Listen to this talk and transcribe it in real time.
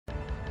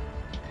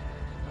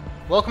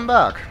Welcome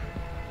back.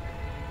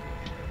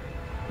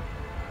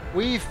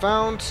 We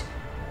found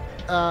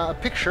a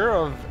picture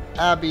of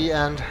Abby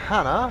and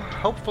Hannah.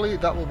 Hopefully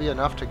that will be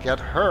enough to get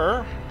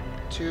her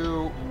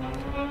to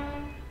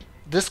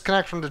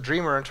disconnect from the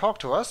dreamer and talk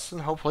to us,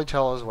 and hopefully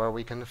tell us where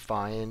we can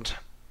find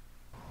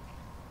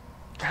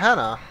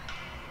Hannah.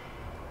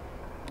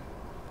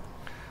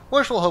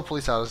 Which will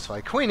hopefully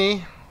satisfy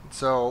Queenie,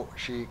 so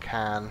she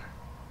can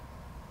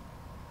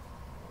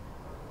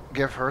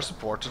give her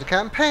support to the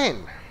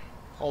campaign.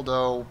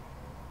 Although,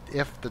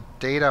 if the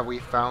data we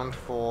found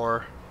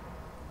for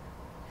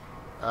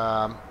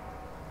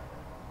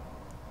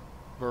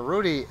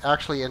Rudy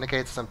actually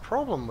indicates some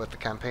problem with the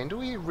campaign, do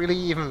we really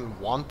even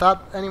want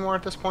that anymore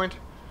at this point?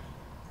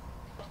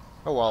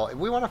 Oh well,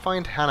 we want to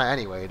find Hannah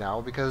anyway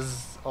now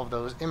because of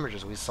those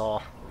images we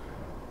saw.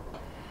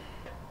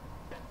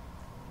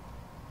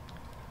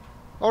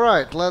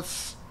 Alright,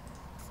 let's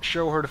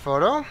show her the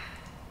photo.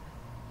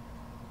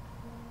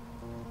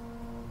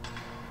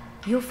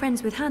 You're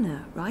friends with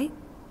Hannah, right?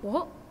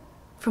 What?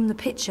 From the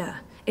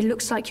picture, it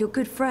looks like you're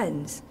good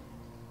friends.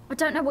 I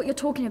don't know what you're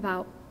talking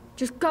about.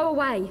 Just go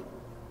away.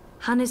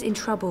 Hannah's in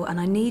trouble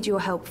and I need your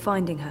help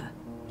finding her.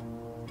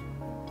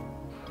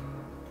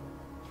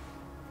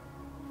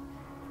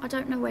 I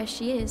don't know where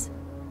she is.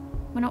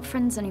 We're not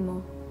friends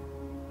anymore.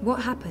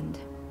 What happened?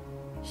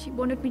 She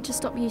wanted me to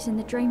stop using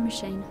the dream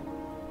machine.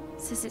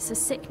 Says it's a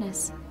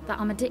sickness, that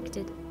I'm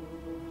addicted.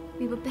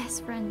 We were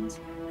best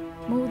friends.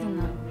 More than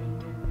that.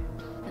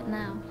 But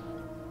now,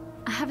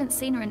 I haven't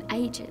seen her in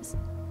ages.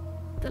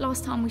 The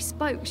last time we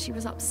spoke, she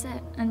was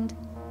upset and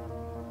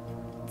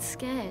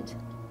scared.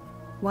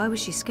 Why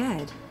was she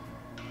scared?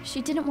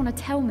 She didn't want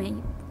to tell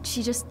me.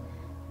 She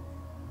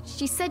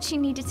said she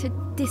needed to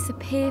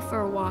disappear for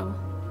a while.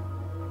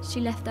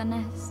 She left her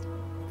nest,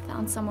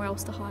 found somewhere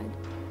else to hide.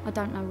 I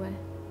don't know where.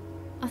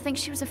 I think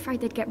she was afraid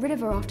they'd get rid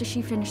of her after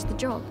she finished the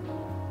job.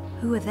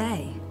 Who are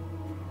they?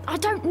 I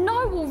don't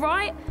know, all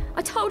right?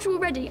 I told you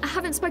already, I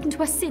haven't spoken to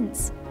her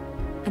since.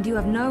 And you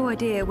have no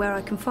idea where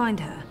I can find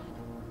her?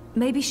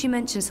 Maybe she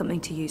mentioned something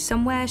to you,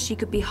 somewhere she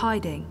could be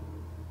hiding.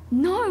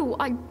 No,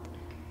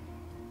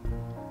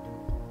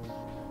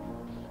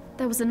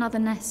 There was another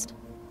nest,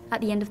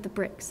 at the end of the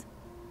bricks.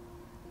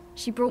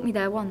 She brought me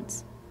there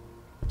once.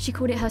 She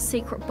called it her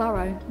secret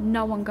burrow.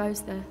 No one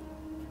goes there.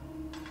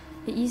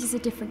 It uses a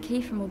different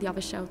key from all the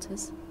other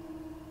shelters.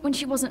 When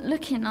she wasn't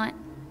looking, I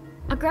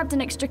grabbed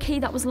an extra key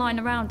that was lying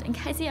around in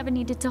case he ever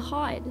needed to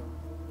hide.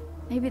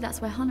 Maybe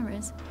that's where Hannah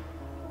is.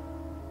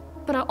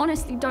 But I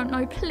honestly don't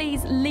know.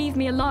 Please leave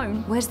me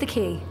alone. Where's the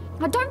key?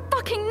 I don't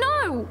fucking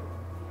know!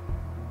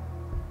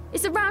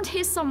 It's around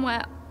here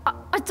somewhere.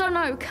 I don't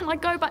know. Can I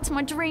go back to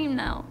my dream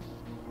now?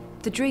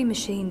 The dream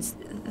machines,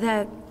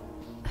 they're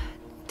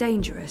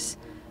dangerous.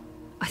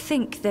 I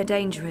think they're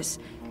dangerous.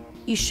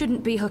 You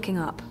shouldn't be hooking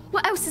up.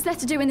 What else is there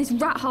to do in this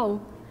rat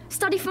hole?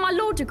 Study for my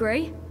law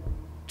degree?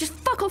 Just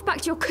fuck off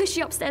back to your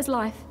cushy upstairs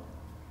life.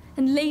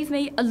 And leave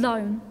me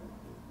alone.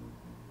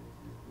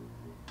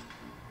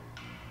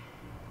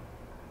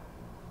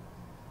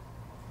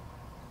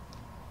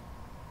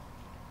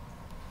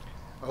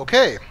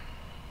 Okay.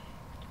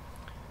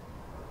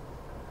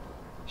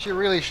 She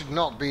really should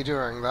not be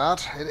doing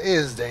that. It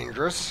is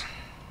dangerous.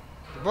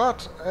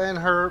 But in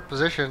her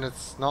position,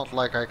 it's not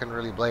like I can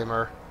really blame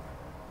her.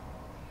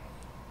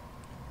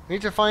 We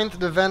need to find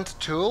the vent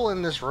tool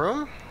in this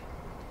room.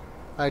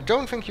 I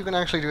don't think you can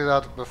actually do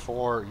that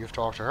before you've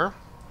talked to her.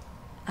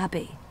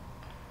 Abby.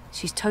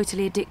 She's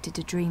totally addicted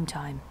to dream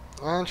time.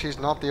 And she's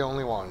not the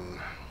only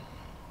one.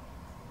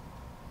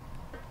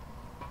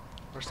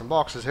 There's some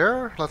boxes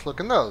here. Let's look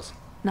in those.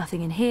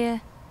 Nothing in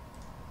here.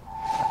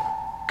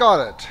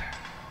 Got it.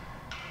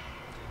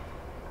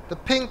 The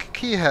pink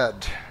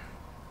keyhead.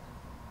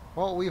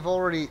 Well, we've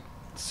already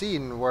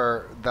seen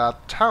where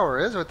that tower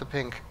is with the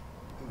pink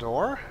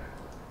door.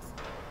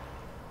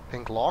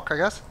 Pink lock, I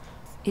guess.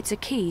 It's a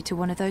key to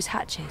one of those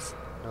hatches.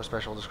 No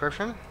special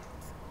description.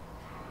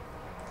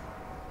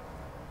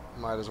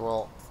 Might as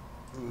well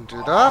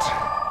do that.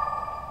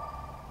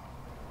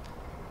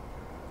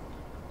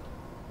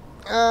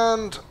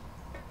 And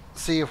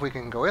see if we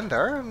can go in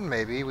there and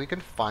maybe we can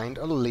find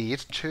a lead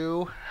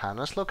to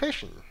Hannah's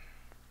location.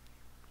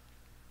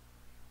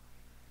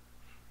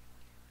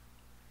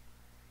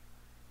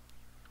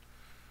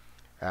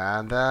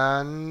 And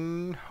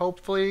then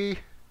hopefully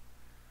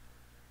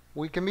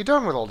we can be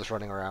done with all this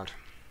running around.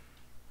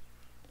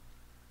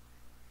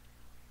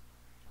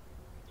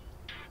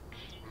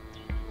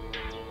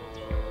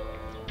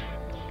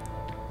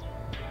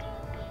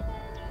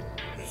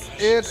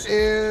 It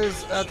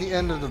is at the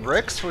end of the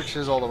bricks, which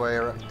is all the way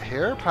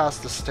here,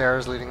 past the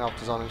stairs leading up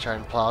to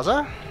Sonnenschein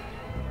Plaza.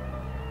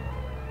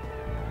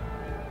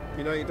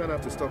 You know, you don't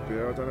have to stop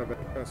here. I don't have it.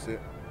 That's it.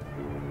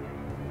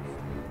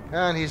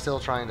 And he's still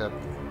trying to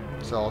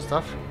sell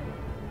stuff.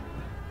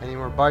 Any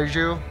more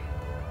Baiju?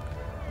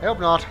 I hope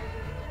not,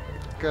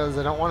 because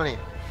I don't want any.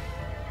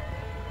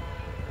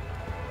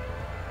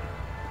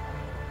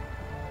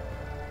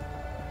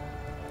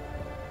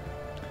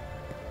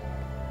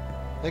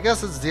 I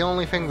guess it's the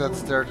only thing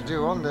that's there to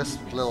do on this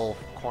little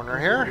corner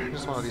here.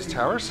 Just one of these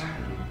towers.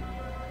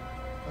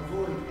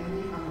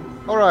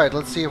 Alright,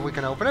 let's see if we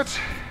can open it.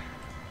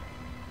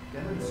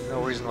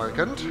 No reason why we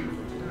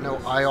couldn't. No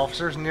eye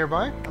officers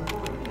nearby.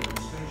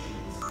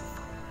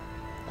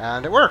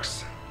 And it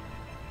works!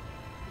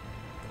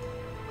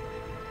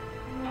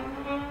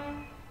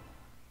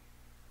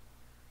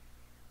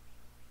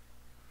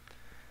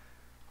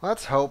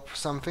 Let's hope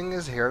something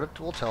is here that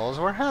will tell us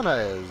where Hannah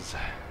is.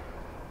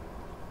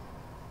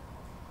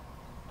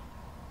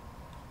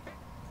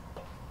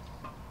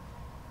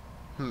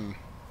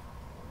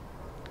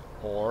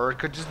 Or it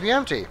could just be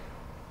empty.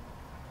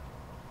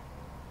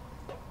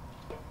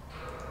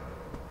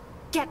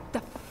 Get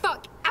the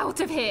fuck out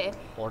of here!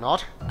 Or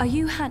not. Are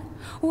you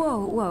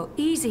Whoa, whoa,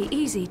 easy,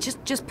 easy.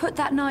 Just put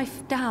that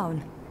knife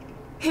down.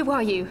 Who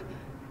are you?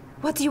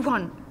 What do you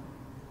want?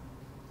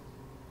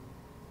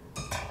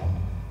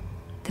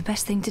 The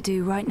best thing to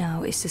do right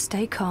now is to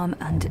stay calm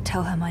and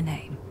tell her my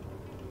name.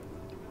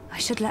 I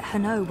should let her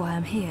know why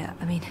I'm here.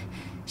 I mean,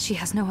 she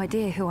has no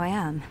idea who I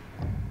am.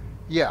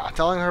 Yeah,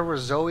 telling her where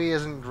Zoe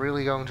isn't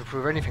really going to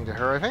prove anything to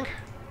her, I think.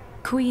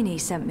 Queenie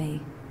sent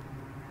me.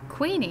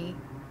 Queenie?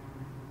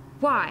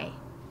 Why?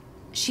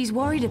 She's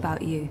worried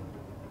about you.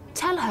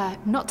 Tell her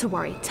not to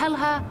worry. Tell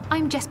her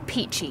I'm just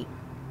peachy.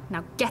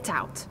 Now get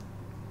out.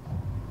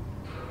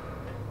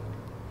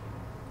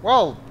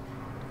 Well,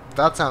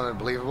 that sounded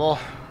believable.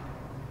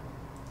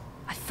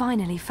 I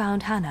finally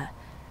found Hannah.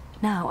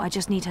 Now I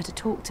just need her to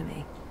talk to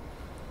me.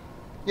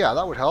 Yeah,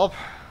 that would help.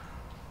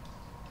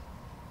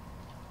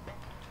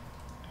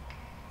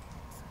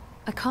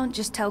 I can't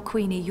just tell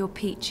Queenie you're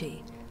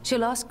peachy.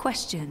 She'll ask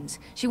questions.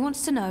 She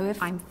wants to know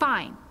if... I'm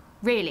fine.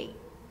 Really.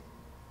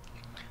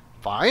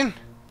 Fine?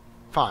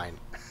 Fine.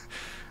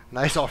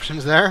 Nice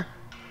options there.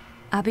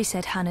 Abby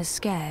said Hannah's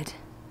scared,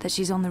 that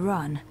she's on the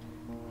run.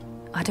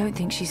 I don't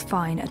think she's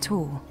fine at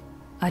all.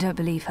 I don't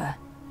believe her.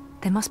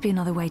 There must be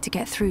another way to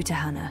get through to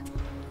Hannah.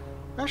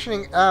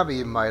 Mentioning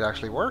Abby might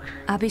actually work.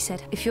 Abby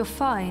said, if you're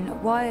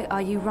fine, why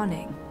are you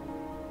running?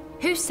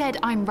 Who said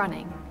I'm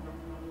running?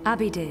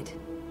 Abby did.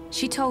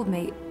 She told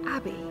me...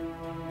 Abby.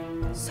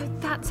 So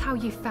that's how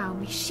you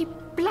found me. She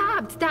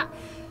blabbed that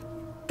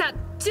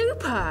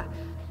duper.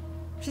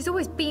 She's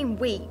always been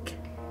weak.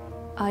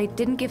 I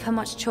didn't give her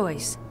much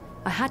choice.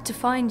 I had to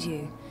find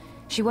you.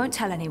 She won't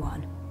tell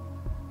anyone.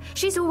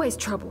 She's always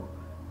trouble.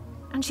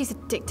 And she's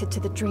addicted to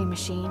the dream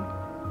machine.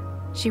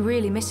 She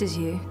really misses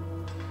you.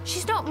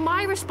 She's not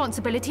my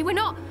responsibility.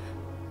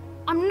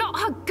 I'm not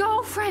her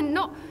girlfriend,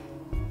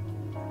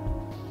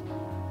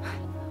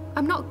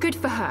 I'm not good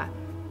for her.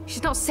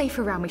 She's not safe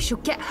around me. She'll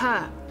get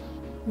hurt.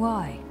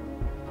 Why?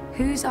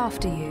 Who's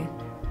after you?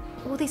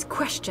 All these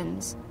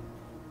questions.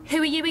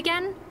 Who are you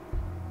again?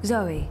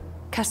 Zoe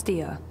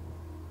Castillo.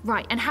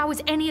 Right, and how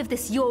is any of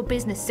this your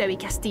business, Zoe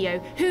Castillo?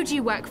 Who do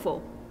you work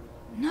for?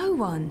 No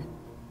one.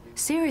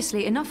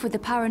 Seriously, enough with the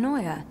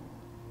paranoia.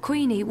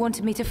 Queenie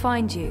wanted me to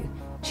find you.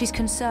 She's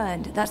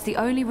concerned. That's the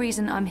only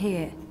reason I'm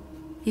here.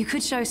 You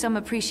could show some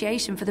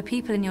appreciation for the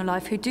people in your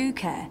life who do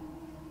care.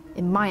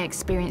 In my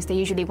experience, they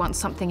usually want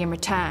something in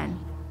return.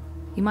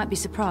 You might be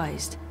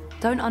surprised.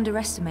 Don't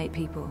underestimate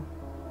people.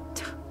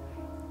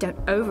 Don't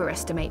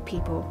overestimate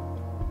people.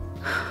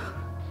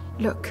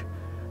 Look,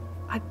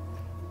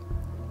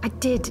 I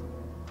did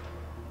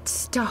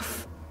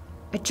stuff,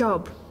 a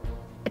job,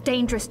 a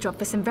dangerous job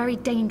for some very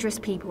dangerous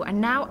people, and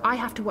now I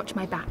have to watch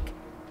my back.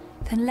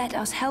 Then let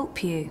us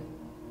help you.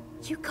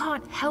 You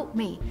can't help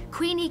me.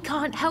 Queenie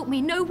can't help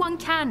me. No one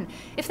can.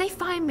 If they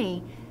find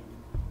me,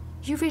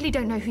 you really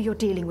don't know who you're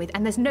dealing with,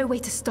 and there's no way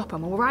to stop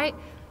them, all right?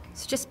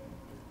 So just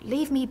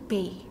leave me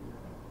be.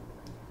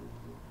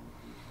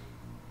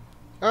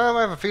 I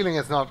have a feeling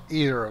it's not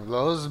either of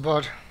those,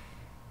 but...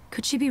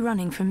 Could she be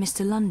running from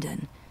Mr.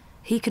 London?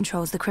 He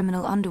controls the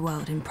criminal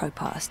underworld in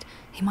Propast.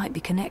 He might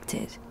be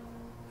connected.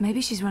 Maybe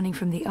she's running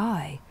from the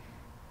Eye.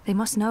 They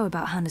must know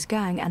about Hannah's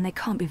gang, and they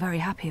can't be very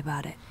happy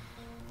about it.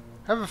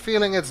 I have a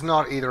feeling it's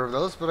not either of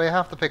those, but I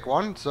have to pick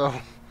one, so...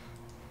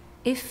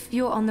 If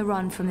you're on the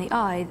run from the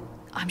Eye,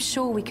 I'm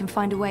sure we can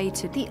find a way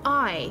to... The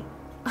Eye?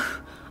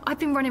 I've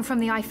been running from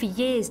the Eye for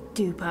years,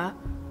 duper.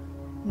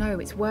 No,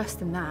 it's worse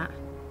than that.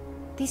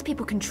 These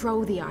people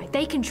control the Eye.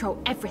 They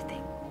control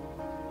everything.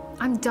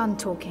 I'm done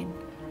talking.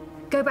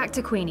 Go back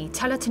to Queenie.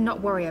 Tell her to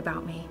not worry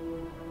about me.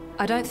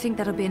 I don't think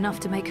that'll be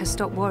enough to make her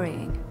stop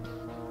worrying.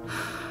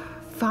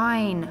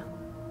 Fine.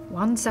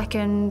 1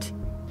 second.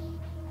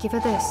 Give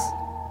her this.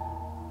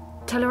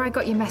 Tell her I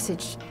got your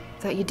message,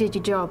 that you did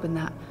your job and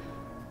that.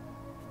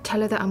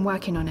 Tell her that I'm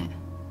working on it.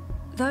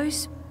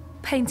 Those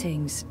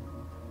paintings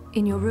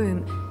in your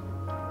room,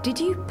 did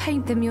you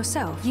paint them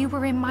yourself? You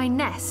were in my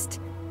nest.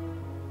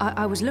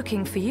 I was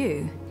looking for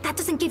you. That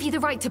doesn't give you the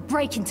right to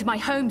break into my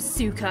home,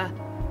 Suka.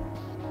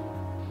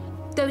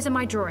 Those are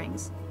my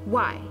drawings.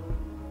 Why?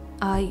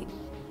 I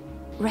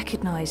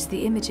recognize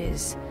the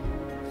images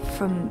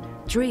from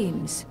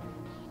dreams.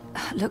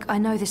 Look, I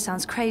know this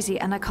sounds crazy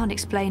and I can't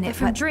explain it, They're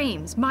from but...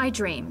 dreams, my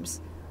dreams.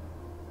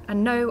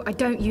 And no, I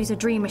don't use a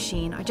dream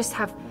machine. I just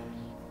have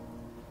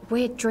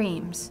Weird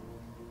dreams.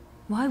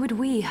 Why would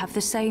we have the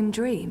same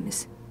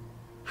dreams?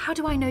 How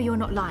do I know you're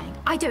not lying?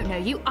 I don't know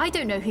you. I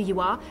don't know who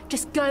you are.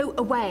 Just go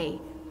away.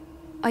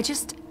 I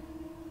just...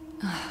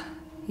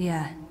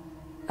 yeah.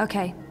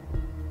 Okay.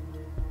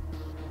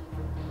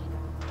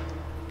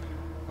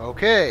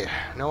 Okay,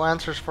 no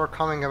answers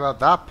forthcoming about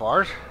that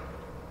part.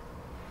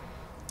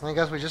 I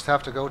guess we just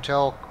have to go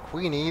tell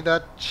Queenie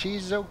that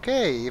she's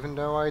okay, even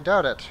though I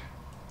doubt it.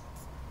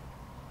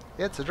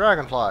 It's a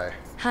dragonfly.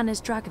 Hannah's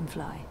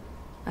dragonfly.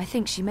 I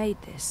think she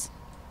made this.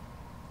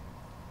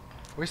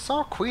 We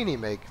saw Queenie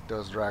make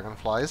those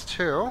dragonflies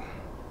too.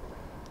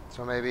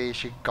 So maybe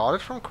she got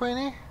it from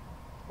Queenie?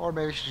 Or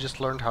maybe she just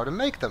learned how to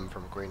make them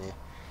from Queenie.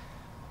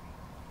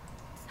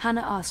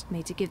 Hannah asked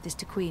me to give this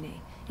to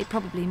Queenie. It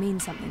probably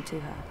means something to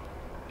her.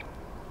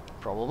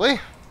 Probably.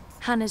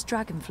 Hannah's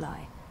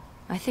dragonfly.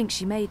 I think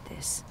she made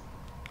this.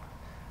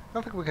 I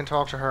don't think we can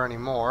talk to her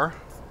anymore.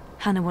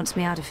 Hannah wants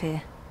me out of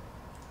here.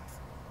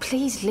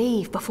 Please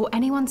leave before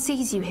anyone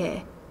sees you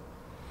here.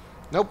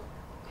 Nope.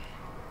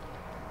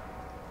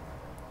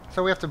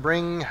 So we have to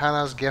bring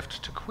Hannah's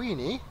gift to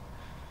Queenie.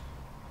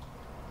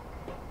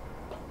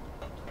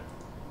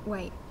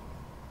 Wait.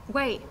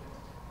 Wait.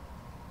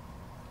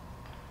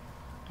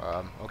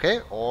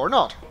 Okay, or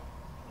not.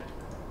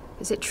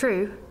 Is it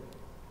true?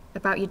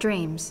 About your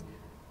dreams?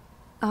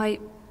 I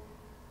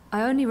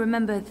only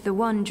remember the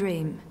one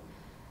dream,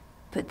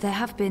 but there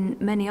have been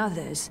many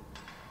others.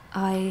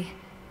 I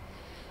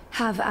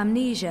have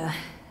amnesia,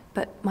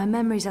 but my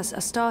memories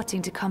are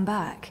starting to come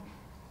back.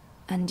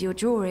 And your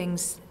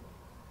drawings...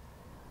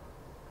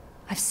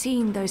 I've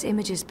seen those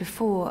images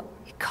before.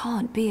 It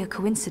can't be a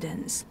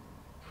coincidence.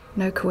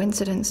 No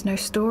coincidence, no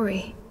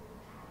story.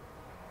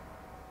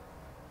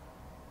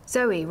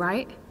 Zoe,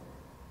 right?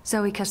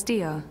 Zoe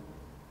Castillo.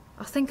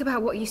 I'll think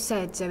about what you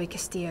said, Zoe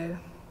Castillo.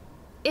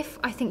 If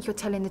I think you're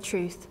telling the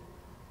truth,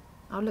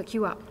 I'll look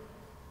you up.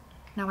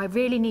 Now I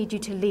really need you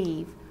to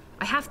leave.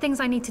 I have things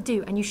I need to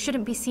do, and you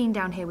shouldn't be seen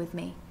down here with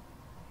me.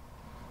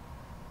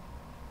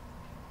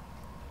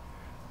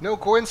 No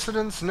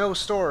coincidence, no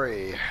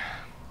story.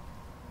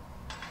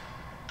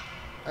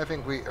 I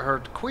think we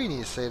heard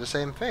Queenie say the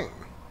same thing.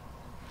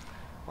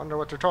 Wonder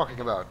what they're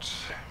talking about.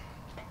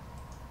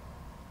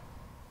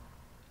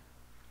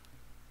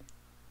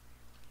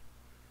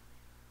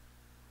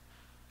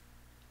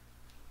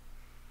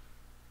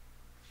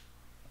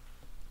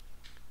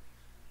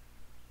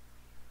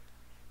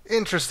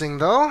 Interesting,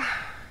 though.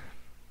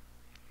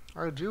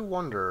 I do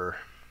wonder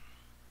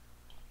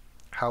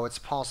how it's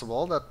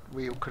possible that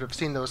we could have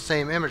seen those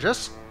same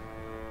images.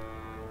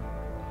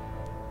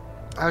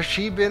 Has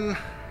she been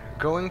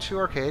going to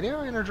Arcadia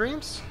in her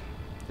dreams?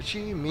 Did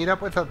she meet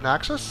up with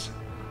Obnaxus?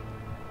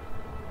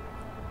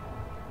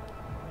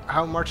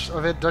 How much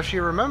of it does she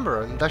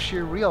remember, and does she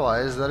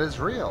realize that it's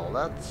real?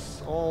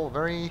 That's all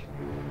very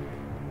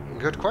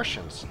good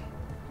questions.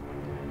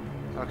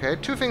 Okay,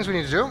 two things we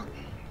need to do.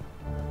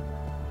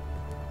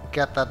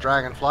 Get that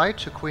dragonfly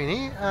to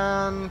Queenie,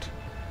 and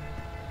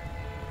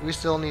we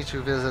still need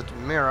to visit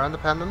Mira and the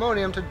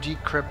Pandemonium to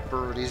decrypt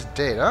Brody's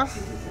data.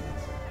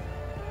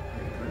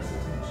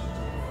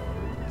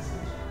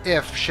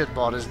 If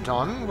Shitbot is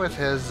done with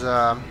his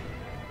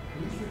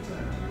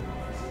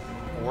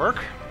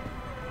work.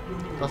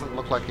 Doesn't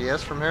look like he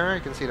is from here,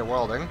 you can see the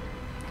welding.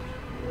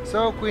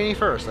 So, Queenie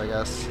first, I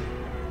guess.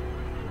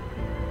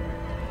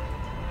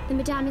 The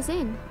Madame is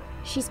in.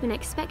 She's been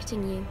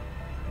expecting you.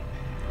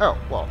 Oh,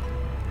 well,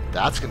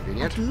 that's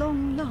convenient. At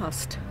long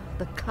last,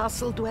 the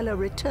castle dweller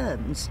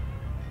returns.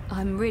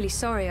 I'm really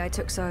sorry I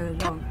took so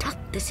long. Tut, tut,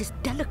 this is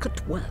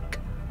delicate work.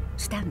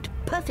 Stand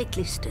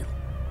perfectly still.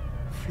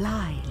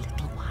 Fly,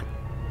 little one.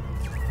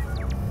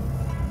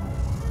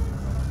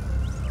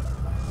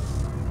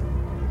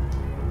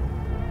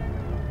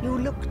 You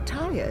look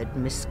tired,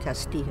 Miss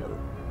Castillo.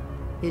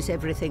 Is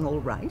everything all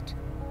right?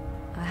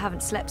 I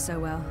haven't slept so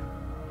well.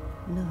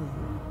 No.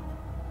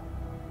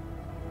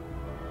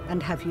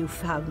 And have you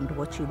found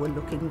what you were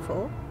looking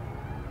for?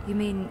 You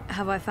mean,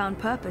 have I found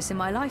purpose in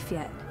my life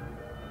yet?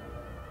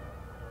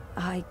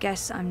 I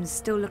guess I'm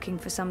still looking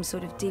for some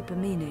sort of deeper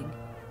meaning.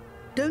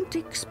 Don't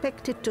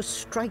expect it to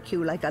strike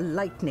you like a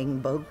lightning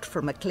bolt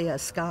from a clear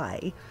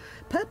sky.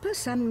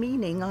 Purpose and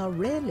meaning are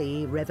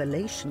rarely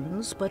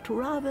revelations, but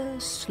rather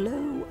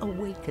slow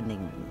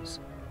awakenings.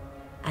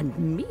 And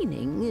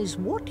meaning is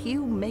what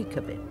you make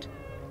of it.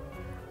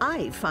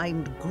 I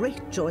find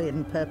great joy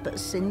and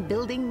purpose in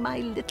building my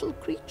little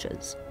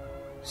creatures.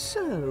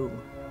 So,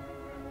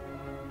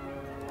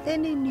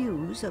 any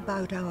news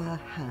about our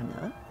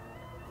Hannah?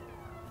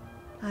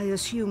 I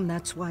assume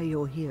that's why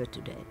you're here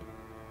today.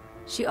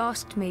 She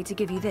asked me to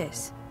give you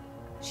this.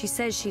 She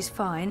says she's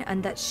fine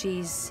and that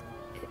she's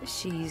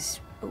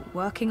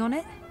working on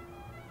it?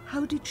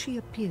 How did she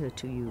appear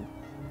to you?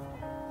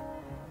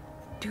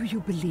 Do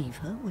you believe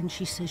her when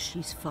she says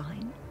she's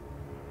fine?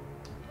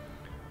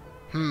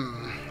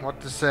 What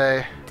to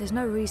say? There's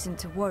no reason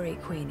to worry,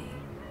 Queenie.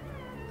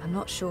 I'm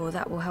not sure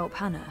that will help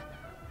Hannah,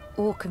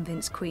 or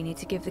convince Queenie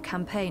to give the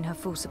campaign her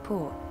full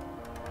support.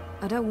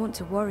 I don't want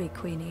to worry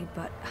Queenie,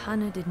 but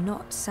Hannah did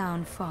not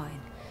sound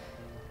fine.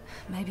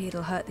 Maybe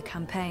it'll hurt the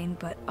campaign,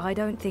 but I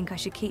don't think I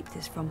should keep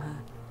this from her.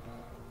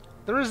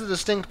 There is a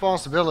distinct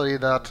possibility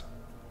that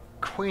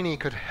Queenie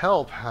could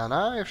help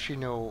Hannah if she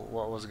knew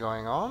what was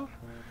going on.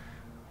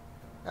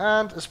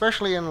 And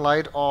especially in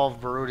light of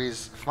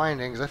Barudi's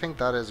findings, I think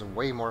that is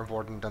way more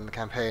important than the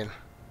campaign.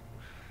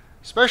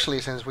 Especially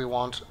since we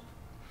want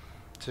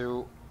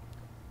to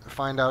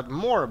find out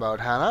more about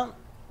Hannah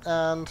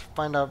and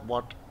find out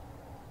what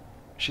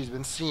she's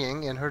been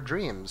seeing in her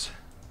dreams.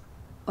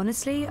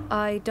 Honestly,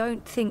 I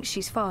don't think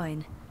she's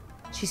fine.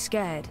 She's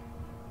scared.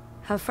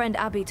 Her friend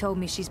Abby told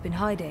me she's been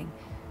hiding.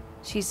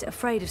 She's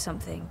afraid of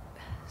something.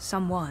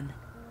 Someone.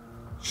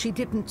 She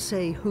didn't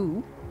say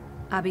who?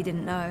 Abby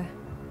didn't know.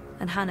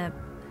 And Hannah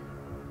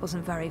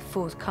wasn't very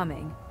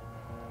forthcoming.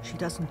 She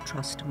doesn't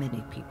trust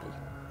many people.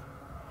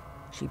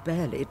 She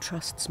barely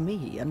trusts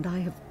me, and I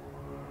have...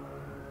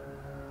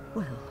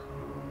 Well,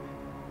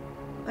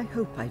 I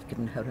hope I've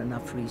given her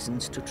enough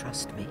reasons to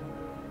trust me.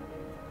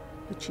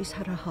 But she's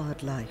had a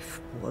hard life,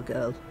 poor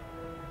girl.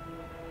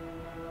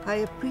 I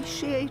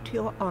appreciate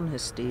your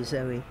honesty,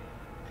 Zoe.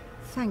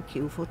 Thank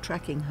you for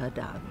tracking her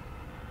down.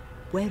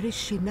 Where is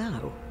she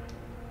now?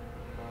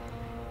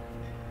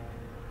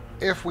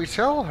 If we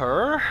tell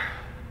her,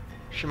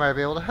 she might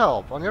be able to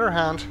help. On the other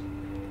hand,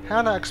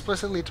 Hannah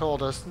explicitly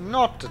told us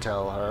not to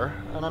tell her,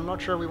 and I'm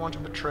not sure we want to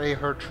betray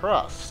her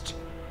trust.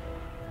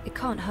 It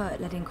can't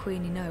hurt letting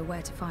Queenie know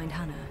where to find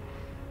Hannah.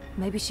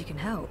 Maybe she can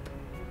help.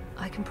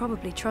 I can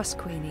probably trust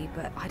Queenie,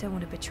 but I don't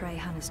want to betray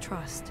Hannah's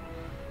trust.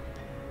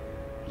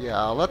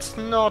 Yeah, let's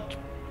not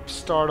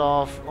start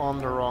off on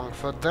the wrong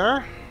foot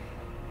there.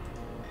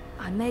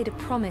 I made a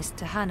promise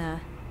to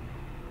Hannah.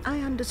 I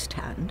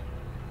understand.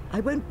 I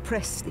won't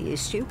press the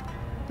issue,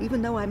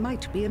 even though I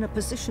might be in a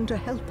position to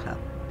help her.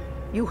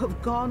 You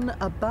have gone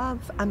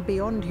above and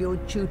beyond your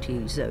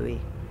duty,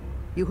 Zoe.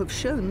 You have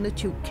shown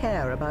that you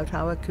care about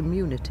our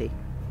community.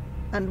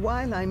 And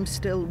while I'm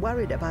still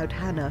worried about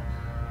Hannah,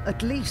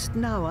 at least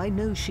now I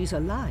know she's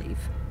alive.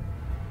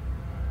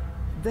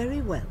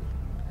 Very well.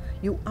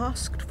 You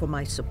asked for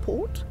my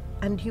support,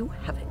 and you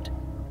have it.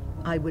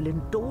 I will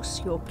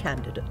endorse your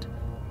candidate.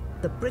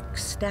 The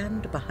bricks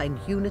stand behind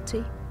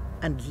Unity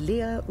and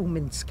Leah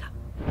Uminska.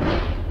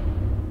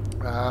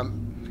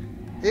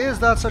 Is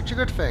that such a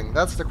good thing?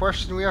 That's the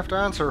question we have to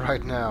answer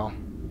right now.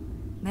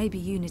 Maybe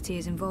Unity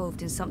is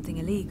involved in something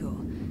illegal.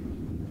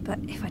 But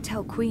if I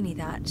tell Queenie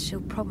that,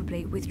 she'll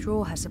probably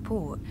withdraw her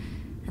support,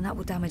 and that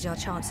will damage our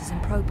chances in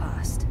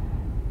Propast.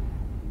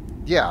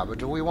 Yeah, but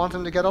do we want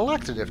them to get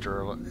elected if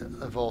they're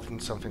involved in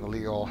something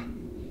illegal?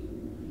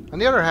 On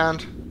the other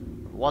hand,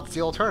 what's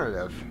the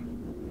alternative?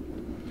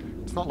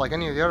 It's not like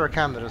any of the other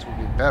candidates would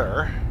be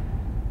better.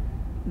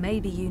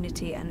 Maybe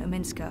Unity and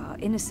Uminska are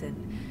innocent,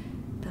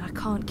 but I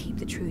can't keep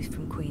the truth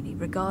from Queenie,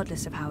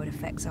 regardless of how it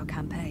affects our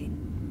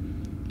campaign.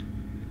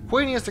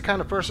 Queenie is the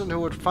kind of person who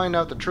would find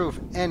out the truth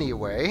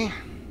anyway,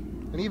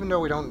 and even though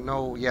we don't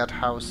know yet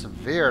how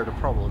severe the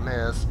problem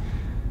is,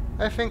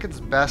 I think it's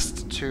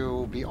best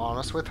to be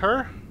honest with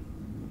her.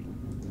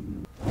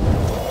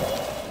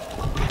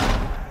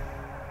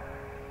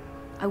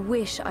 I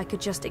wish I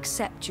could just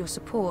accept your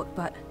support,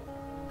 but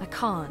I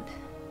can't.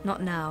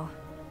 Not now.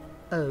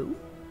 Oh?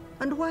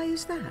 And why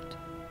is that?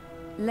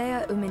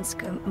 Leah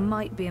Uminska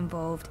might be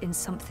involved in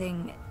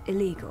something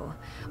illegal,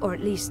 or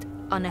at least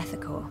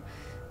unethical.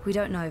 We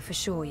don't know for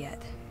sure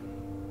yet.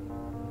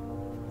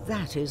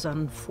 That is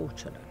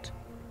unfortunate.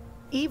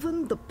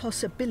 Even the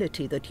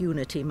possibility that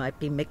Unity might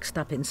be mixed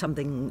up in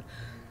something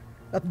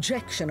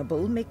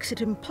objectionable makes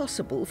it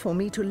impossible for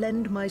me to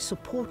lend my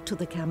support to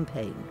the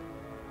campaign.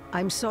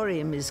 I'm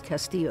sorry, Ms.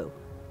 Castillo,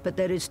 but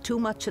there is too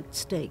much at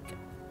stake.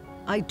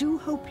 I do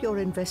hope your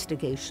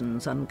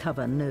investigations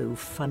uncover no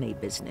funny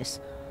business,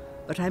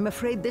 but I'm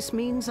afraid this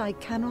means I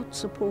cannot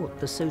support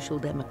the Social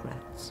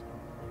Democrats.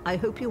 I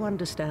hope you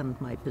understand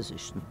my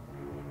position.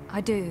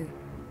 I do,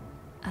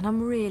 and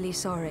I'm really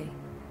sorry.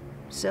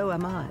 So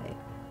am I.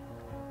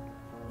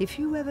 If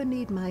you ever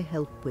need my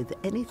help with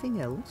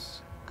anything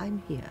else,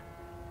 I'm here.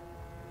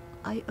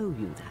 I owe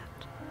you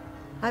that.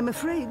 I'm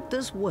afraid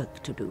there's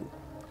work to do,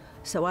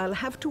 so I'll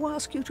have to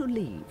ask you to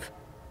leave.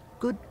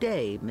 Good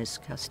day, Miss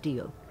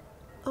Castillo.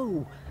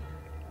 Oh,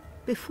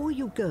 before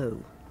you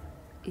go...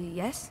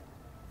 Yes?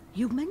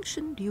 You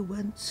mentioned you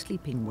weren't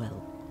sleeping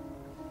well.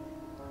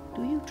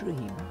 Do you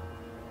dream?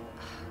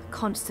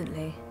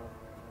 Constantly.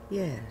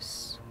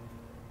 Yes.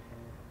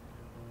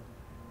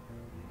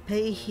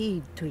 Pay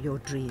heed to your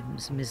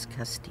dreams, Miss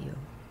Castillo.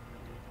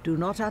 Do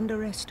not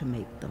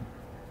underestimate them.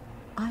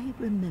 I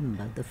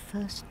remember the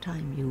first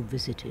time you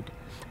visited.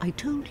 I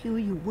told you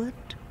you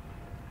weren't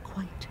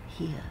quite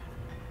here.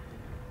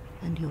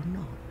 And you're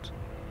not.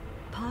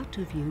 Part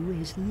of you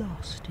is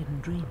lost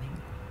in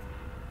dreaming.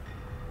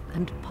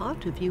 And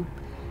part of you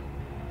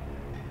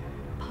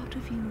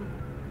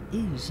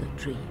is a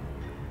dream.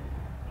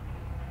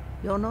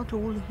 You're not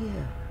all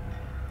here.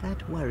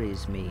 That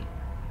worries me.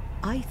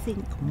 I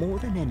think more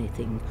than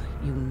anything,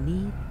 you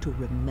need to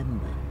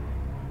remember.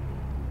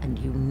 And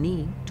you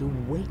need to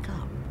wake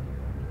up.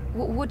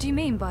 What do you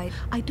mean by...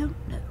 I don't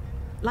know.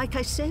 Like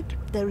I said,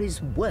 there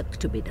is work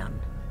to be done.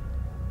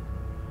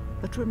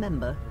 But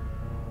remember,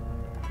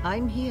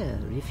 I'm here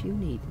if you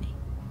need me.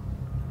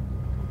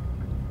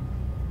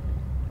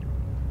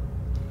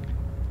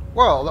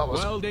 Well, that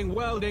was... Welding,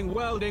 welding,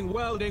 welding,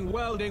 welding,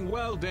 welding,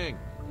 welding.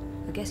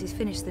 I guess he's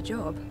finished the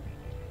job.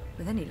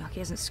 With any luck, he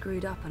hasn't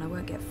screwed up and I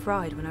won't get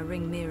fried when I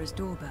ring Mira's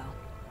doorbell.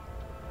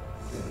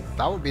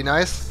 That would be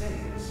nice.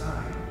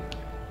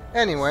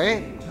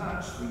 Anyway,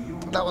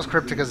 that was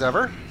cryptic as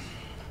ever.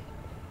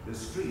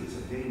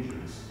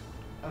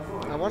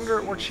 I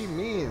wonder what she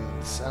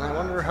means, and I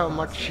wonder how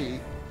much she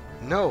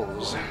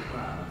knows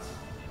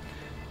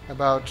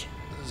about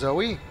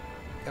Zoe,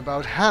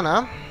 about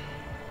Hannah,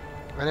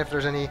 and if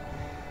there's any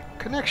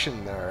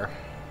connection there.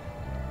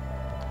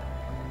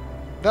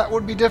 That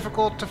would be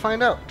difficult to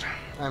find out,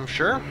 I'm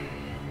sure.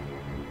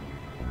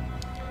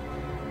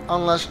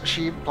 Unless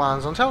she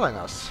plans on telling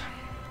us.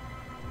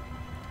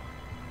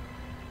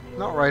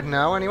 Not right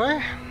now,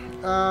 anyway.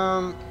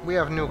 We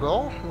have a new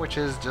goal, which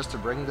is just to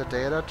bring the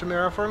data to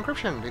Mira for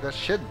encryption, because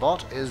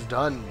shitbot is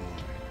done.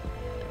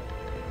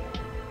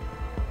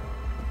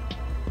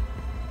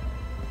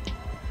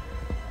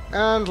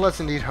 And let's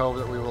indeed hope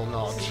that we will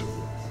not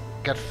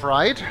get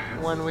fried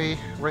when we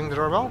ring the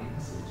doorbell.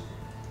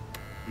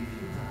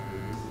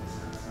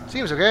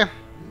 Seems okay.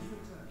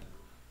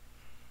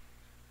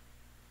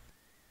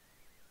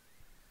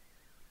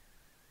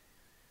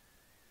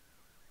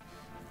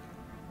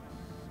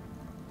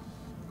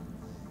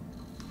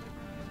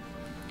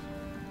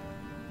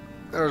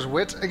 There's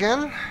Wit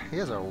again. He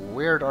has a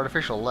weird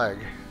artificial leg.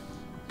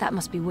 That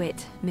must be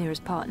Wit, Mira's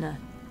partner.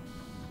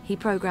 He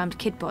programmed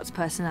Kidbot's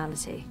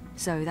personality,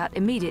 so that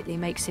immediately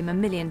makes him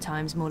 1,000,000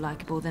 times more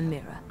likable than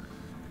Mira.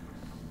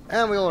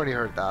 And we already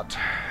heard that.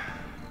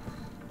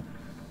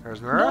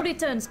 There's Mira. No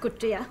returns,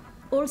 Kutria.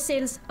 All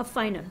sales are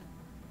final.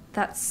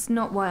 That's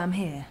not why I'm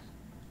here.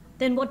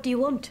 Then what do you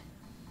want?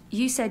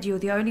 You said you're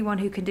the only one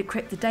who can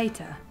decrypt the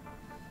data.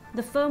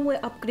 The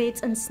firmware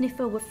upgrades and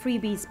Sniffer were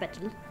freebies,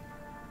 Betel.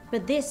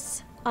 But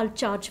this, I'll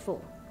charge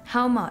for.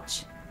 How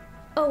much?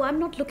 Oh, I'm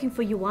not looking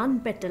for yuan,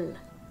 Betel.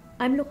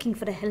 I'm looking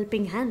for a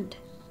helping hand.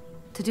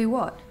 To do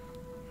what?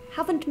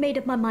 Haven't made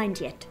up my mind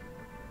yet.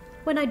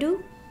 When I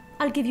do,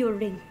 I'll give you a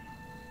ring.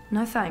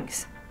 No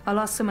thanks. I'll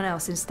ask someone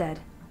else instead.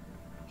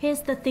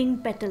 Here's the thing,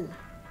 Betel.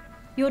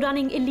 You're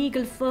running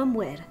illegal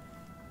firmware.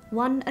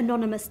 One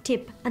anonymous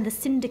tip and the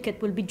syndicate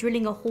will be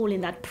drilling a hole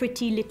in that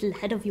pretty little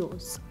head of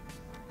yours.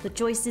 The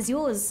choice is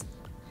yours.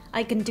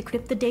 I can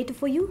decrypt the data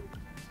for you,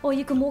 or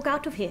you can walk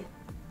out of here.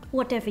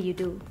 Whatever you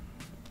do,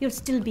 you'll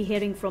still be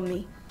hearing from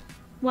me.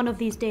 One of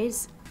these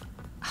days.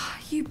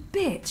 You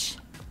bitch!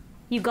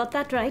 You got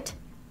that right.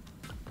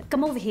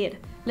 Come over here.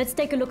 Let's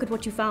take a look at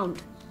what you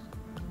found.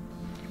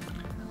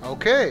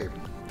 Okay.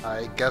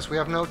 I guess we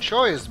have no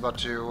choice but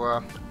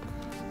to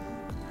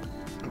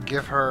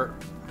give her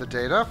the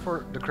data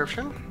for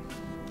decryption.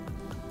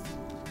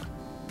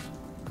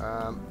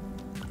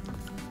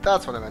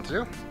 That's what I meant to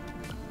do.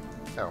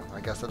 Oh, I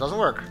guess that doesn't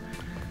work.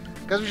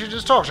 Guess we should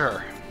just talk to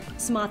her.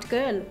 Smart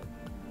girl.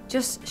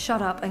 Just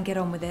shut up and get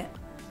on with it.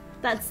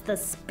 That's the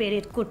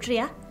spirit,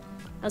 Kutria.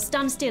 Now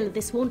stand still.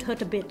 This won't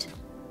hurt a bit.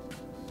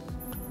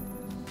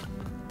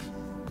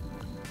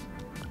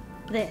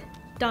 There.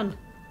 Done.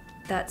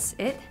 That's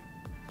it?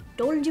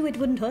 Told you it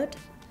wouldn't hurt.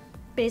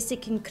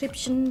 Basic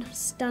encryption,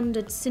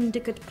 standard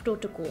syndicate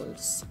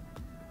protocols.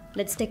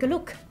 Let's take a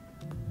look.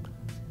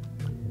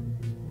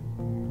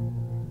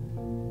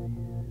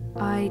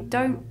 I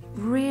don't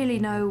really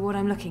know what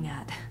I'm looking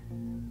at.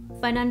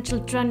 Financial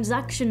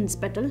transactions,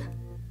 Betel.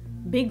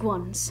 Big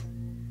ones.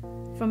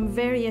 From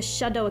various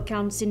shadow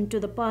accounts into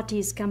the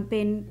party's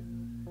campaign.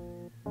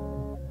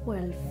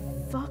 Well,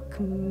 fuck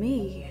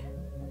me.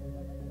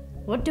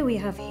 What do we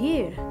have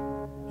here?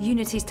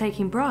 Unity's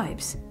taking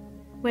bribes.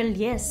 Well,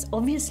 yes,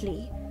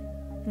 obviously.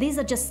 These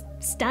are just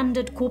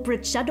standard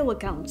corporate shadow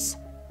accounts.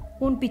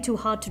 Won't be too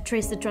hard to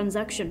trace the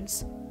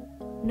transactions.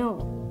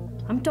 No,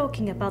 I'm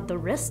talking about the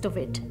rest of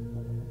it.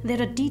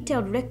 There are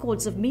detailed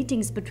records of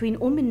meetings between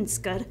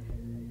Ominsker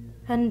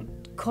and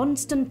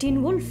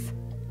Konstantin Wolf,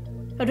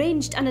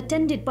 arranged and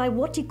attended by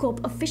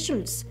Waticorp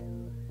officials.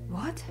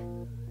 What?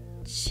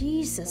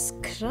 Jesus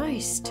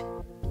Christ.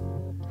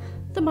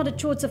 The Mother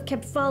Chords have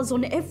kept files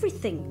on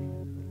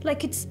everything,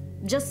 like it's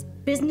just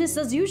business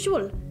as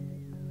usual.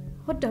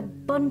 What a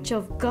bunch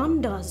of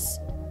gandas.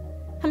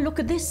 And look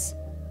at this.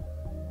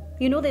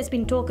 You know there's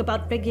been talk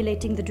about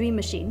regulating the Dream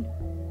Machine?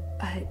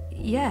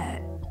 Yeah.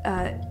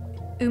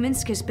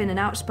 Uminsky's been an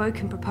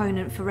outspoken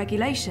proponent for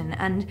regulation,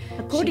 and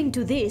according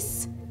to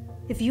this,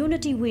 if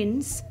Unity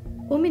wins,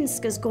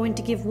 Uminsky's going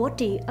to give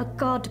Wati a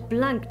carte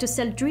blanche to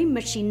sell dream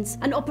machines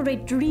and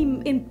operate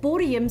dream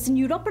emporiums in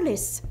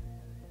Europolis.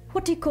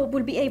 Waticorp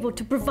will be able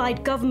to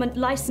provide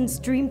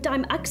government-licensed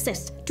Dreamtime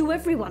access to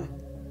everyone,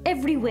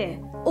 everywhere,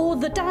 all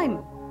the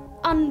time,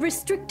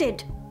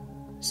 unrestricted.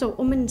 So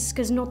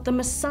Uminsky's not the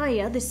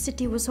messiah this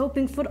city was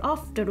hoping for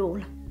after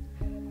all.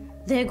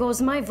 There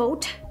goes my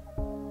vote.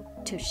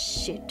 To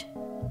shit.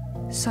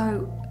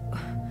 So,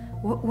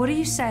 What are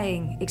you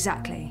saying,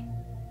 exactly?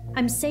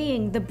 I'm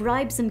saying the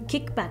bribes and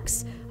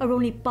kickbacks are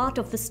only part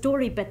of the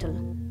story,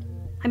 Betel.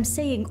 I'm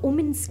saying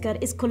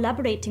Ominsker is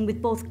collaborating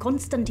with both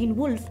Konstantin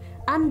Wolf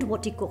and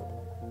Wotikop.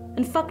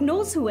 And fuck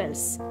knows who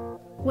else.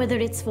 Whether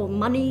it's for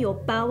money or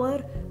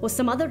power or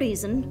some other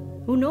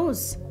reason, who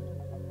knows?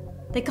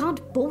 They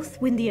can't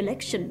both win the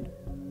election.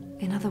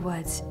 In other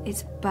words,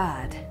 it's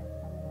bad.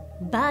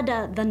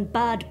 Badder than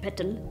bad,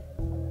 Petal.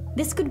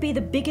 This could be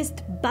the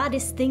biggest,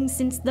 baddest thing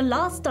since the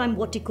last time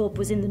Wotikop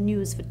was in the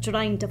news for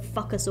trying to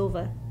fuck us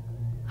over.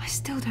 I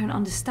still don't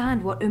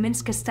understand what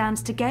Uminska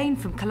stands to gain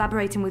from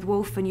collaborating with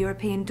Wolf and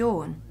European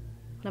Dawn.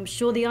 I'm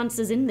sure the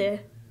answer's in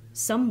there.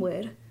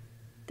 Somewhere.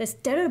 There's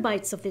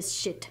terabytes of this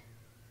shit.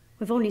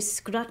 We've only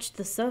scratched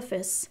the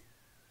surface.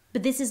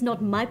 But this is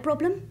not my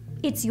problem,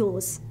 it's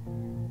yours.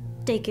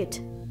 Take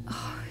it.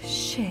 Oh,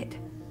 shit.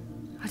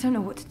 I don't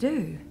know what to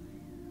do.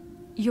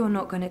 You're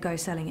not going to go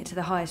selling it to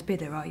the highest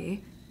bidder, are you?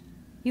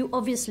 You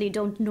obviously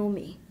don't know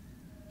me.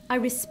 I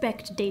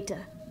respect data.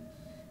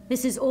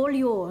 This is all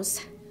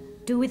yours.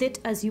 Do with it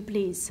as you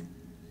please.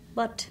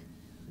 But,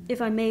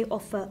 if I may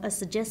offer a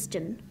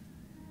suggestion,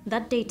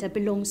 that data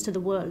belongs to the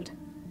world.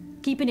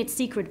 Keeping it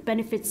secret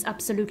benefits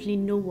absolutely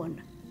no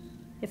one.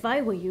 If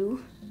I were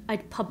you,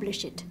 I'd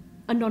publish it,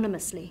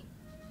 anonymously.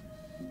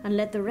 And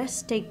let the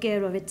rest take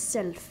care of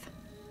itself.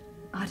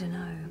 I don't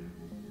know.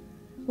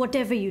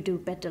 Whatever you do,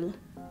 Betel,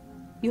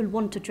 you'll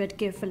want to tread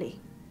carefully.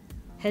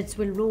 Heads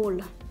will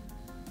roll.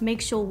 Make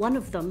sure one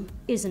of them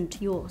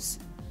isn't yours.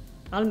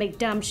 I'll make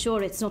damn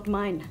sure it's not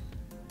mine.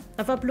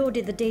 I've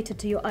uploaded the data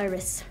to your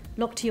iris,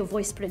 locked to your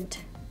voice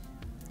print.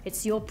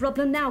 It's your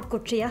problem now,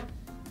 Kotria.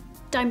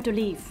 Time to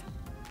leave.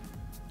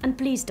 And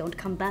please don't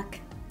come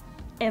back.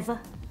 Ever.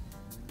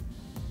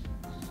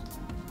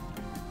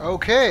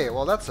 Okay,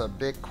 well that's a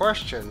big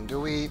question. Do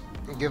we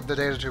give the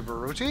data to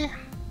Baruti?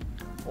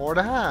 Or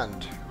the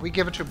Hand? If we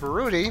give it to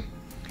Baruti,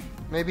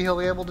 maybe he'll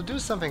be able to do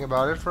something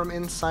about it from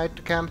inside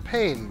the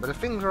campaign. But if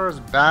things are as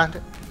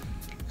bad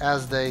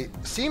as they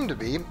seem to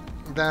be,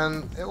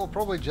 then it will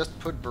probably just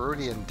put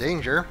Baruti in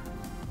danger.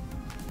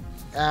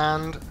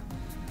 And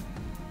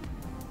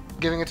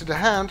giving it to the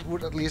Hand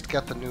would at least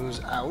get the news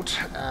out,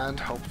 and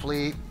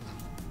hopefully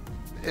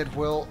it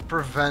will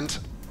prevent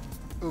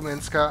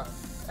Uminska,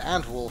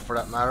 and Wolf for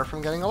that matter,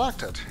 from getting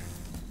elected.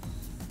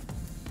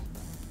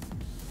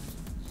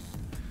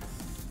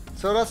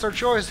 So that's our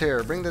choice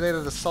here. Bring the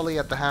data to Sully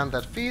at the Hand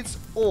that feeds,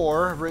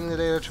 or bring the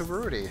data to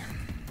Baruti.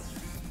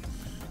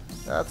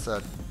 That's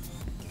a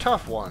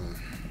tough one.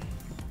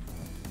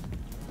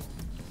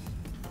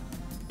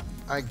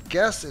 I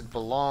guess it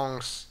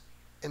belongs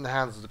in the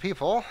hands of the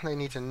people. They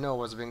need to know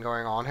what's been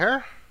going on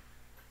here.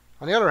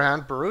 On the other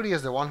hand, Baruti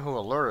is the one who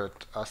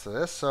alerted us to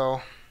this,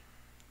 so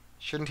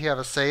shouldn't he have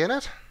a say in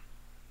it?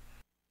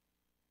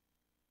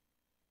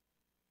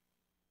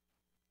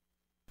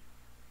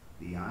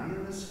 The eye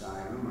in the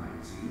sky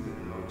reminds you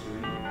that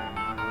loitering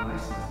and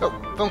unlicensed...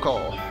 Oh, phone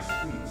call.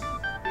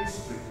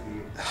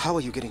 How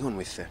are you getting on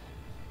with,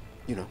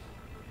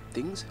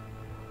 things?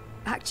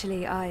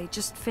 Actually, I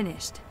just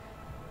finished.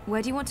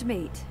 Where do you want to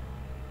meet?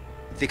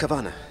 The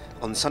Cabana,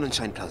 on Sun and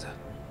Shine Plaza.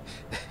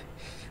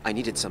 I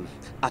needed some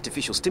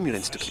artificial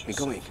stimulants to keep me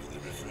going.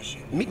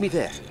 Meet me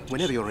there,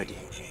 whenever you're ready.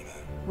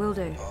 Will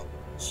do.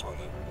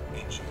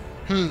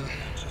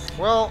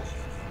 Well,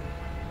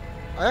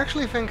 I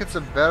actually think it's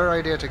a better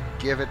idea to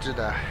give it to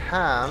the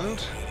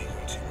Hand,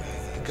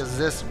 because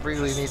this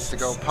really needs to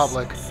go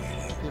public.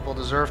 People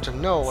deserve to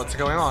know what's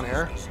going on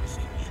here.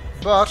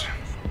 But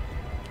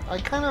I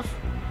kind of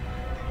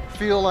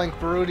feel like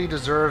Baruti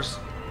deserves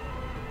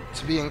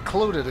to be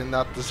included in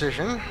that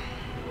decision.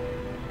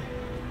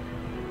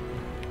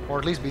 Or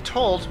at least be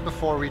told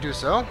before we do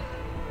so.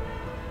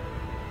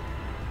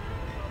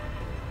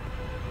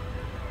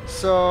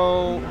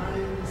 So,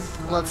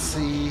 let's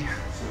see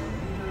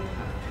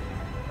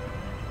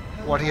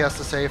what he has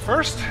to say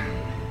first.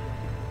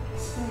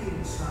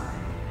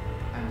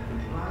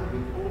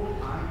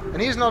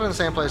 And he's not in the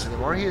same place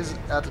anymore. He is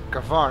at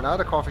Gavarna,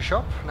 the coffee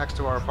shop next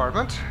to our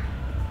apartment.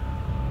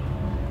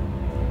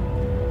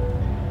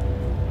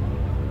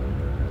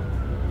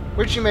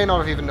 Which you may not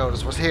have even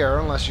noticed was here,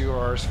 unless you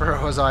are as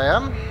thorough as I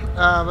am.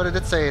 But it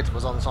did say it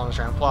was on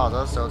Sonnenschein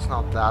Plaza, so it's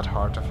not that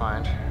hard to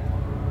find.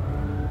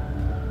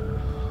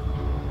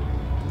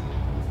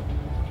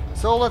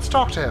 So let's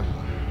talk to him.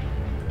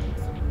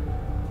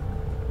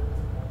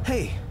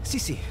 Hey,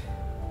 Sisi.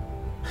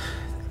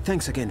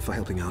 Thanks again for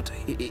helping out.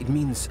 It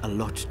means a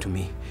lot to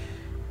me.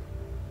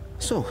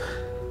 So,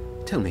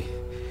 tell me,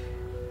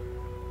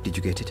 did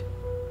you get it?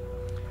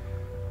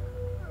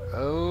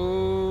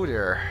 Oh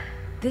dear.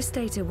 This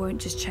data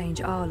won't just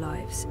change our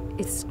lives.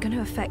 It's going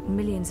to affect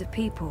millions of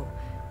people.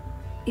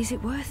 Is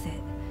it worth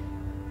it?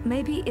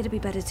 Maybe it'd be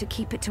better to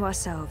keep it to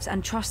ourselves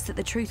and trust that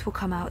the truth will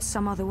come out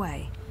some other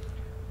way.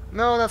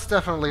 No, that's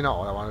definitely not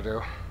what I want to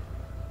do.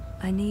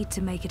 I need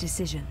to make a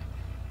decision.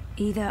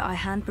 Either I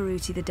hand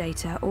Baruti the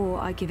data, or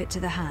I give it to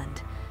the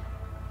Hand.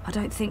 I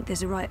don't think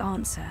there's a right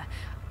answer.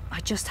 I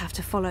just have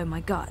to follow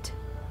my gut.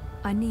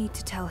 I need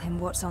to tell him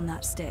what's on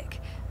that stick.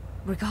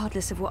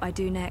 Regardless of what I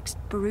do next,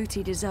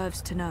 Baruti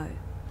deserves to know.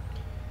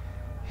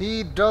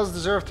 He does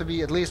deserve to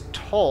be at least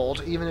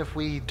told, even if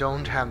we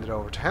don't hand it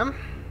over to him.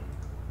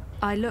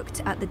 I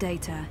looked at the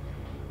data.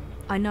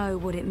 I know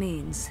what it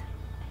means.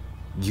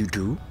 You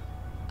do?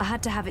 I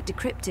had to have it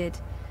decrypted,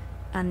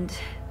 and...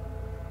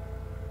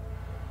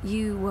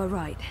 You were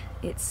right.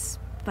 It's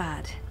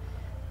bad.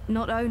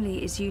 Not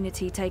only is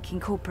Unity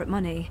taking corporate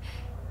money,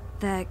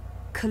 they're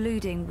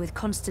colluding with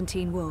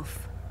Konstantin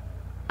Wolf.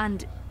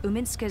 And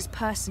Uminska's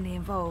personally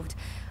involved.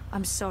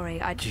 I'm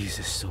sorry,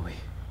 Jesus, Zoe.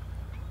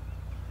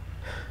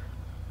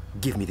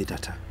 Give me the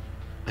data.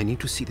 I need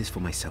to see this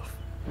for myself.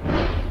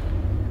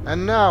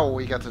 And now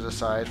we get to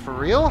decide, for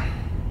real?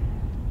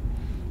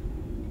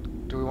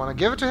 Do we want to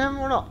give it to him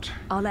or not?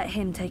 I'll let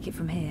him take it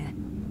from here.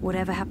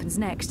 Whatever happens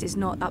next is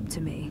not up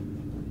to me.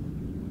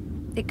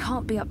 It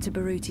can't be up to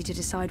Baruti to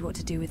decide what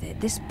to do with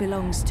it. This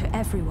belongs to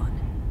everyone.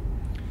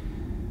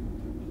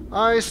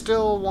 I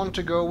still want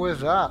to go with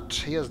that.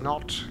 He has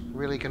not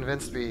really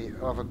convinced me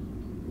of a...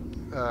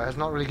 has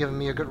not really given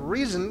me a good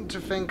reason to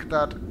think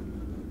that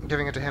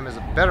giving it to him is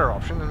a better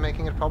option than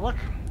making it public.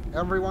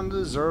 Everyone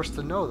deserves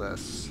to know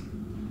this.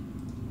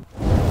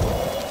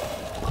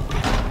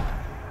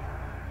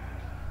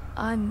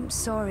 I'm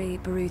sorry,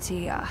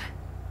 Baruti.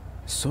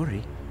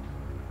 Sorry?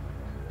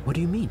 What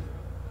do you mean?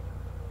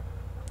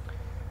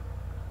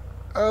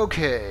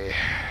 Okay.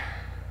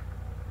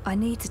 I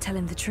need to tell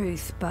him the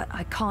truth, but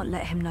I can't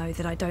let him know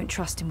that I don't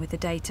trust him with the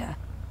data.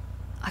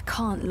 I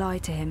can't lie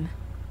to him.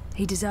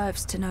 He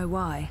deserves to know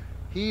why.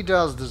 He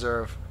does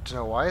deserve to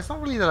know why. It's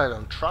not really that I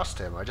don't trust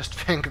him, I just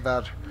think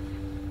that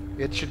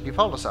it should be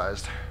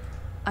publicized.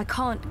 I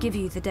can't give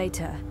you the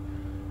data.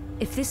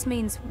 If this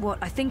means what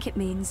I think it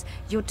means,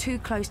 you're too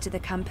close to the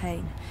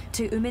campaign,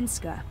 to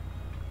Uminska.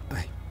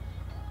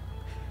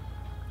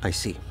 I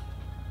see.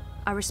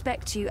 I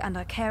respect you and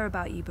I care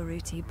about you,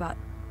 Baruti, but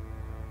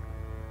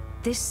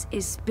this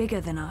is bigger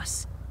than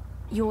us.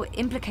 You're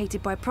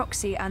implicated by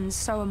proxy, and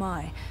so am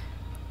I.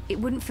 It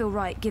wouldn't feel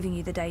right giving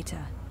you the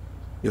data.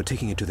 You're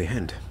taking it to the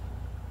hand.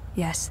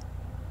 Yes.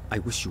 I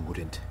wish you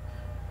wouldn't.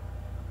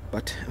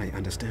 But I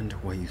understand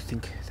why you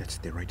think that's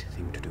the right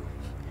thing to do.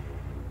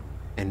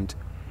 And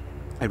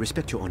I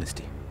respect your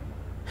honesty.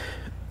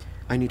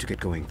 I need to get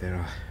going. There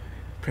are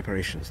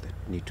preparations that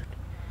need to...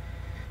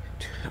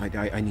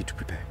 I need to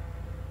prepare.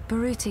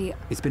 Baruti...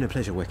 It's been a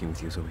pleasure working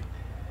with you, Zoe.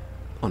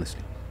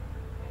 Honestly.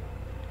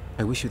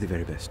 I wish you the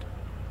very best.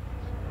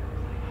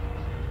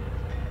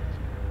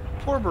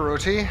 Poor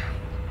Baruti.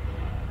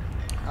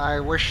 I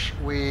wish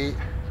we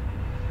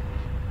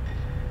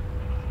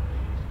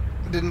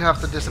didn't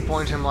have to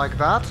disappoint him like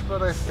that,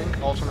 but I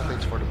think ultimately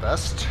it's for the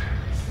best.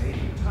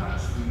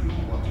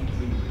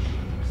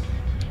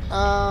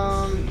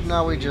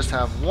 Now we just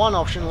have one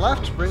option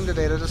left, bring the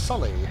data to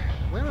Sully.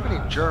 We don't have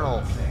any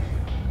journal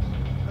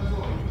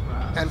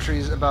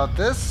entries about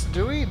this,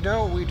 do we?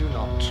 No, we do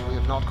not. We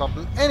have not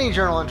gotten any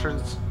journal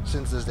entries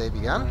since this day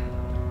began.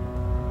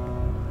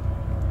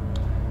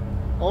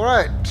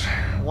 Alright,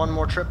 one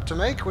more trip to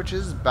make, which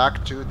is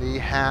back to the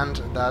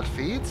hand that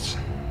feeds.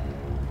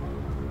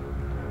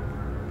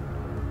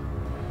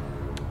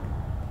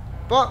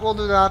 But we'll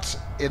do that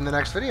in the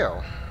next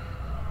video.